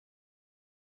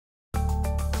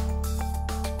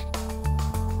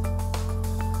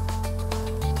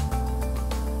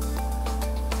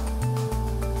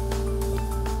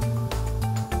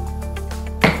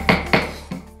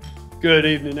Good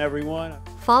evening, everyone.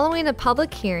 Following a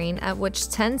public hearing at which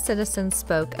 10 citizens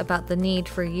spoke about the need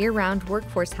for year-round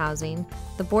workforce housing,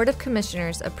 the Board of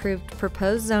Commissioners approved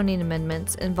proposed zoning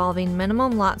amendments involving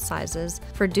minimum lot sizes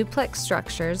for duplex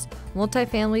structures,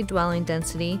 multifamily dwelling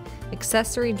density,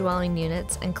 accessory dwelling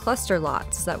units, and cluster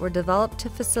lots that were developed to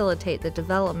facilitate the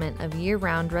development of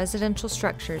year-round residential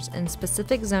structures in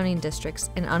specific zoning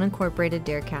districts in unincorporated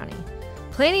Dare County.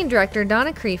 Planning Director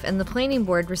Donna Kreef and the Planning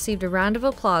Board received a round of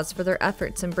applause for their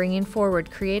efforts in bringing forward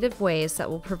creative ways that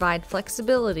will provide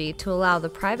flexibility to allow the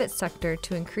private sector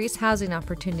to increase housing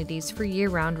opportunities for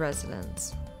year-round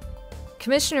residents.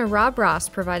 Commissioner Rob Ross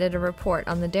provided a report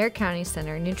on the Dare County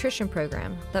Center Nutrition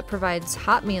Program that provides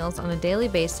hot meals on a daily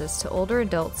basis to older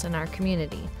adults in our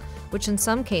community, which in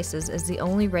some cases is the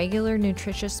only regular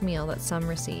nutritious meal that some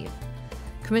receive.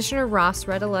 Commissioner Ross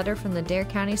read a letter from the Dare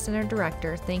County Center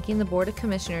Director thanking the Board of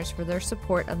Commissioners for their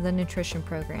support of the nutrition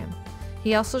program.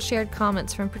 He also shared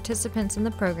comments from participants in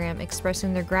the program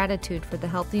expressing their gratitude for the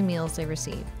healthy meals they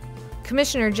receive.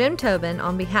 Commissioner Jim Tobin,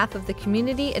 on behalf of the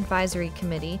Community Advisory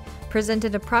Committee,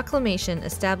 presented a proclamation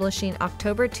establishing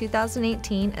October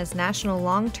 2018 as National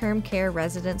Long-Term Care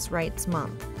Residents' Rights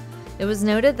Month. It was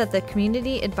noted that the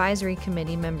Community Advisory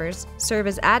Committee members serve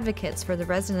as advocates for the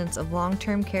residents of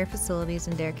long-term care facilities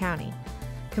in Dare County.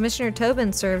 Commissioner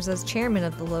Tobin serves as chairman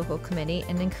of the local committee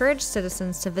and encouraged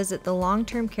citizens to visit the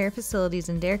long-term care facilities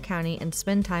in Dare County and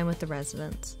spend time with the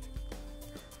residents.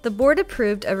 The board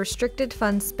approved a restricted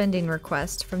funds spending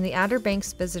request from the Outer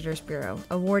Banks Visitors Bureau,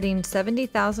 awarding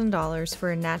 $70,000 for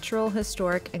a natural,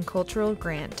 historic, and cultural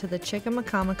grant to the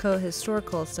Chickamaucomico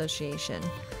Historical Association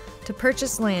to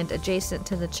purchase land adjacent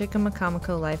to the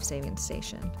Chickamaucomico Life Saving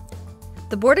Station.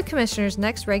 The Board of Commissioners'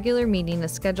 next regular meeting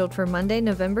is scheduled for Monday,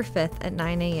 November 5th at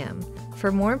 9 a.m.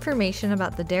 For more information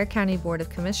about the Dare County Board of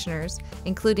Commissioners,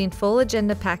 including full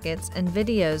agenda packets and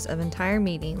videos of entire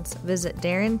meetings, visit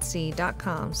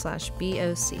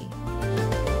darrenc.com/BOC.